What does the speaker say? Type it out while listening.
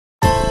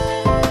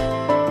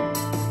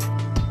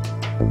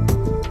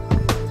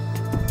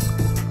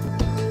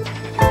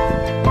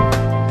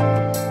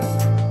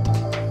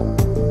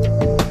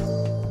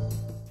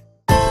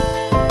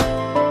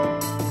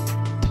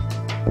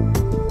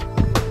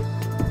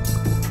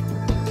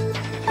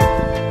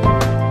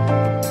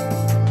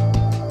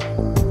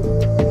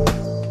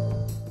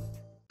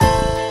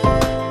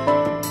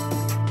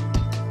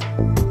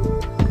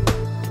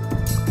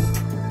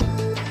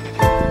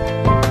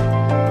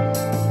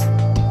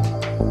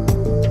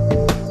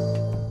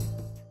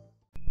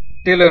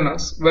Dear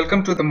learners,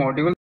 welcome to the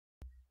module.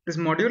 This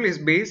module is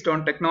based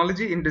on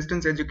technology in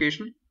distance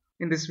education.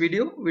 In this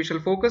video, we shall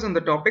focus on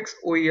the topics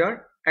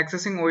OER,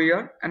 accessing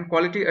OER, and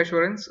quality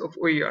assurance of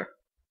OER.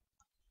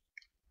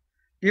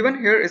 Given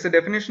here is a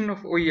definition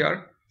of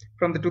OER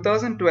from the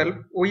 2012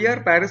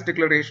 OER Paris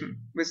Declaration,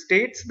 which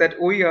states that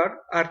OER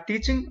are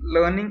teaching,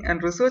 learning,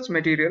 and research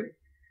material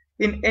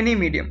in any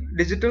medium,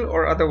 digital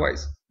or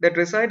otherwise, that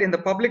reside in the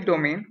public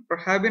domain or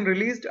have been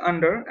released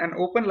under an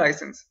open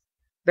license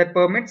that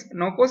permits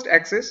no-cost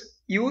access,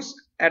 use,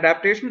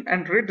 adaptation,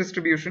 and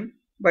redistribution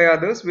by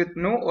others with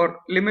no or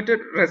limited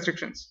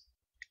restrictions.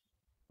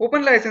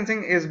 Open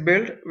licensing is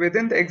built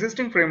within the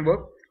existing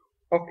framework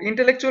of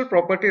intellectual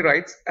property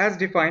rights as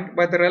defined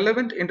by the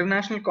relevant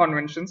international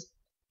conventions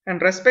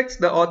and respects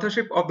the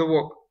authorship of the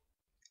work.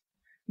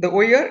 The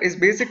OER is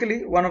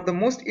basically one of the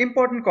most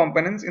important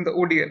components in the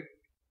ODL.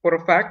 For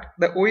a fact,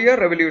 the OER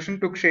revolution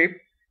took shape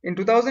in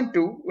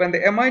 2002 when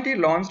the MIT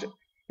launched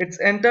its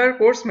entire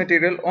course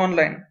material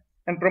online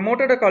and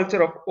promoted a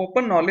culture of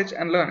open knowledge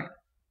and learning.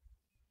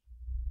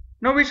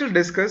 Now we shall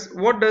discuss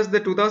what does the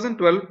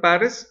 2012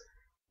 Paris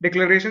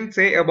Declaration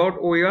say about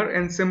OER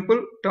in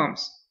simple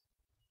terms.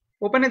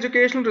 Open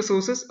educational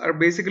resources are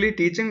basically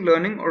teaching,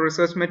 learning, or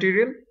research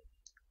material.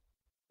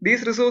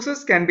 These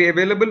resources can be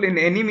available in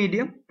any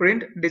medium,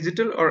 print,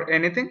 digital, or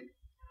anything.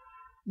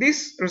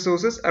 These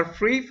resources are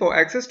free for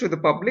access to the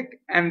public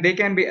and they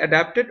can be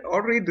adapted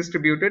or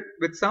redistributed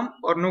with some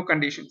or no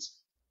conditions.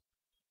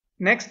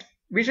 Next,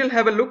 we shall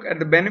have a look at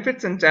the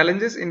benefits and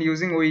challenges in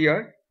using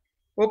OER.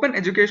 Open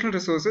educational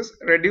resources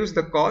reduce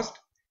the cost,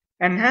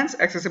 enhance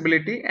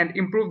accessibility, and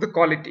improve the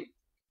quality.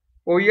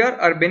 OER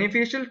are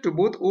beneficial to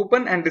both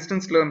open and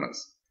distance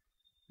learners.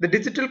 The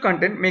digital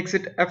content makes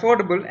it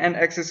affordable and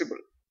accessible.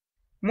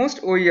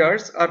 Most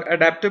OERs are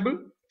adaptable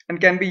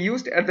and can be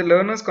used at the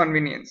learner's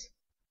convenience.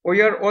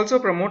 OER also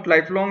promote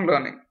lifelong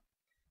learning.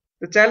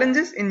 The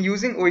challenges in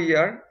using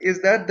OER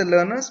is that the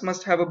learners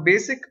must have a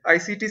basic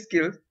ICT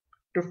skill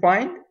to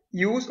find,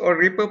 use, or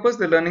repurpose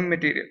the learning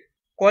material.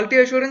 Quality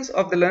assurance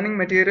of the learning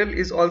material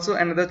is also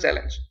another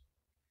challenge.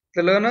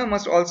 The learner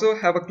must also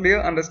have a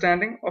clear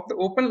understanding of the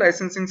open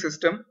licensing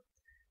system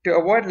to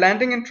avoid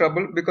landing in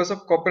trouble because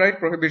of copyright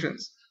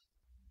prohibitions.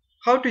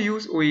 How to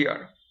use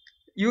OER?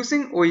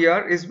 Using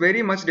OER is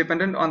very much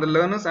dependent on the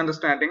learner's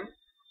understanding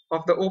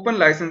of the open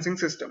licensing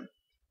system,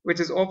 which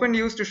is often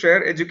used to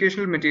share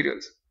educational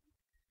materials.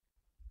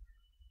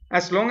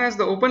 As long as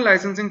the open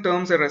licensing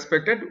terms are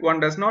respected, one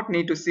does not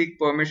need to seek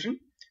permission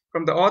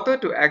from the author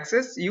to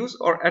access, use,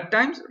 or at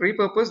times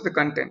repurpose the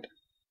content.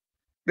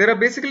 There are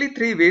basically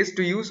three ways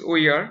to use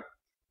OER,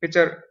 which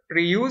are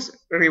reuse,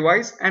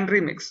 revise, and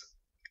remix.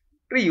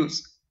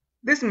 Reuse.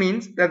 This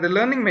means that the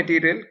learning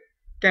material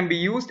can be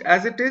used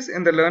as it is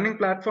in the learning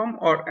platform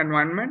or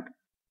environment.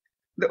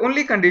 The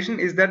only condition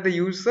is that the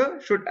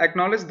user should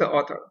acknowledge the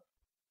author.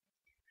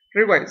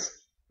 Revise.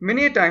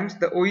 Many times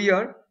the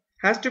OER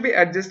has to be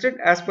adjusted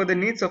as per the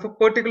needs of a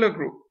particular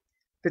group.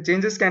 The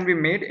changes can be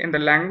made in the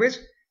language,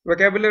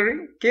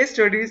 vocabulary, case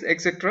studies,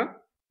 etc.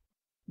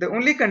 The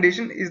only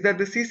condition is that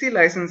the CC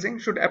licensing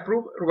should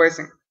approve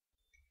revising.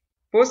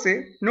 Per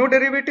se, no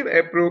derivative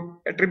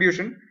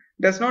attribution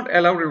does not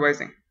allow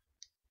revising.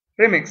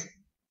 Remix.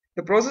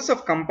 The process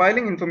of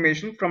compiling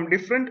information from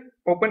different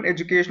open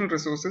educational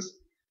resources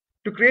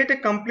to create a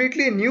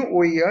completely new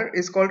OER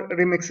is called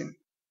remixing.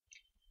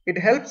 It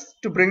helps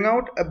to bring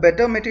out a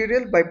better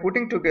material by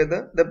putting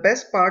together the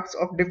best parts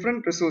of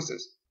different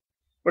resources.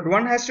 But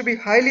one has to be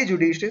highly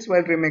judicious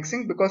while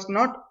remixing because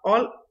not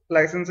all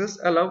licenses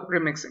allow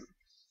remixing.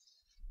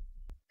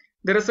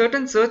 There are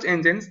certain search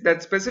engines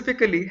that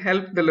specifically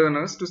help the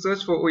learners to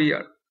search for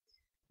OER.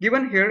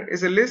 Given here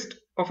is a list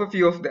of a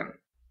few of them.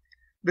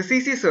 The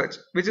CC search,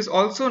 which is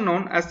also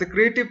known as the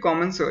Creative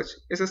Commons search,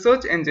 is a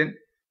search engine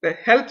that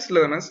helps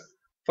learners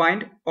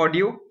find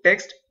audio,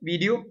 text,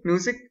 video,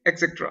 music,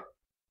 etc.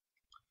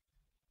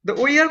 The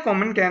OER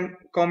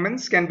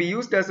Commons can be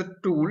used as a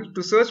tool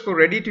to search for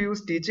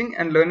ready-to-use teaching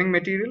and learning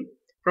material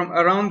from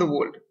around the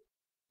world.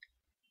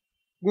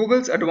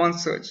 Google's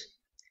Advanced Search.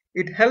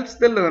 It helps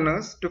the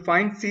learners to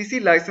find CC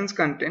licensed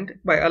content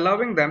by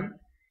allowing them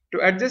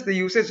to adjust the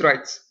usage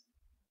rights.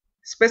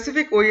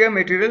 Specific OER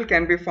material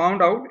can be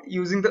found out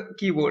using the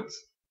keywords.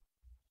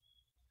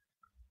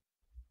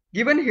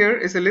 Given here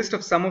is a list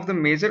of some of the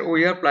major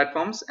OER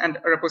platforms and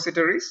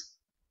repositories.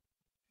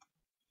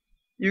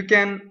 You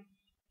can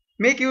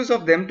make use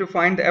of them to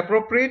find the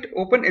appropriate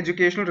open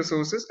educational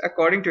resources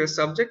according to your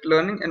subject,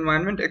 learning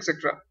environment,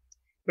 etc.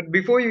 But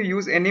before you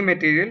use any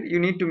material, you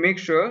need to make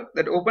sure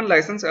that open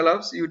license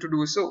allows you to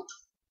do so.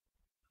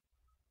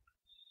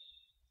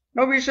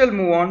 Now we shall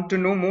move on to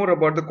know more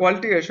about the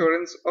quality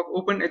assurance of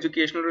open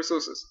educational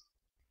resources.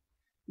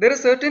 There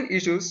are certain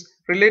issues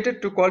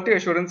related to quality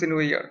assurance in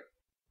OER.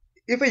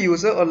 If a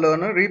user or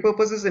learner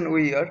repurposes an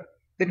OER,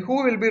 then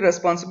who will be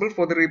responsible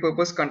for the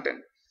repurposed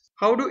content?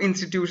 How do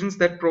institutions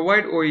that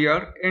provide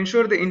OER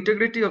ensure the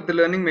integrity of the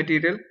learning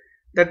material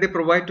that they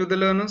provide to the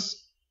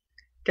learners?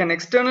 Can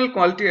external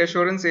quality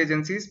assurance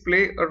agencies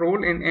play a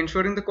role in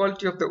ensuring the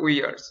quality of the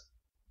OERs?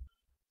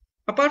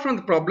 Apart from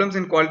the problems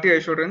in quality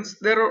assurance,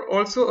 there are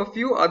also a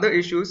few other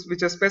issues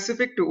which are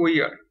specific to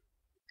OER.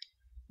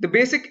 The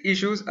basic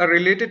issues are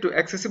related to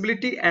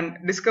accessibility and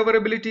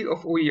discoverability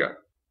of OER.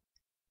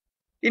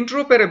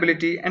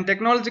 Interoperability and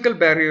technological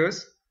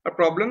barriers are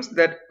problems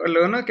that a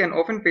learner can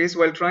often face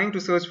while trying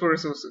to search for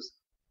resources.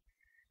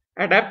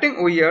 Adapting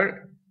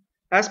OER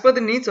as per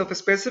the needs of a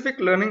specific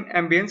learning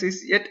ambience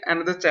is yet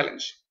another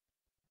challenge.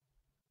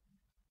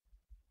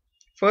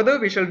 Further,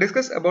 we shall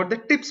discuss about the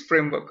TIPS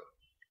framework.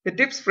 The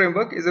TIPS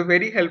framework is a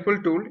very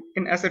helpful tool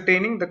in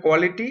ascertaining the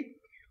quality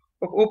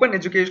of open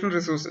educational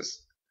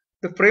resources.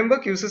 The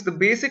framework uses the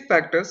basic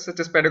factors such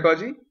as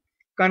pedagogy,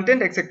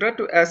 content, etc.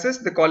 to assess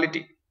the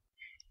quality.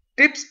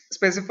 TIPS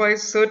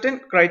specifies certain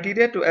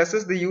criteria to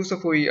assess the use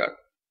of OER.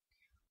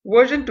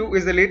 Version 2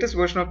 is the latest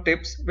version of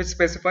TIPS, which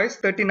specifies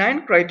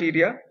 39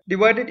 criteria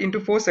divided into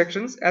 4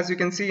 sections, as you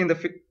can see in the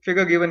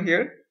figure given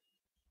here: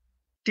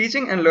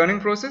 teaching and learning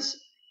process,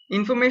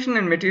 information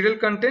and material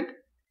content,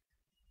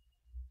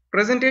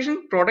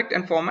 presentation, product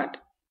and format,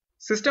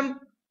 system,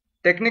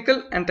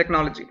 technical and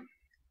technology.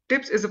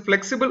 TIPS is a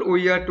flexible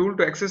OER tool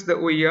to access the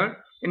OER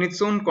in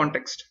its own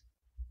context.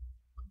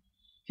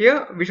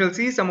 Here we shall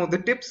see some of the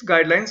TIPS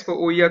guidelines for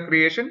OER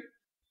creation.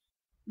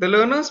 The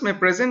learners may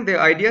present their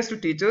ideas to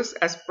teachers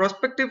as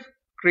prospective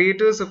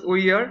creators of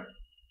OER.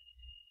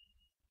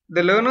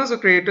 The learners or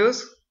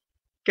creators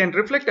can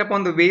reflect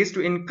upon the ways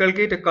to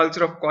inculcate a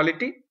culture of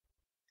quality,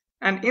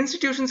 and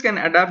institutions can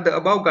adapt the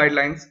above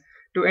guidelines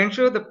to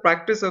ensure the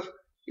practice of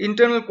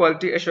internal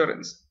quality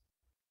assurance.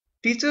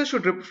 Teachers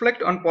should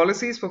reflect on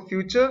policies for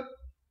future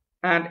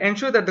and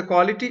ensure that the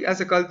quality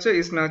as a culture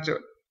is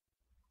nurtured.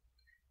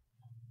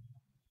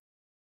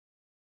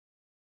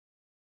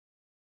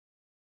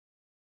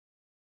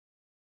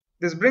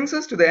 This brings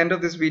us to the end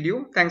of this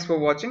video. Thanks for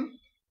watching.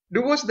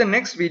 Do watch the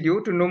next video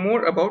to know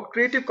more about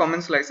Creative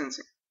Commons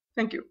licensing.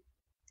 Thank you.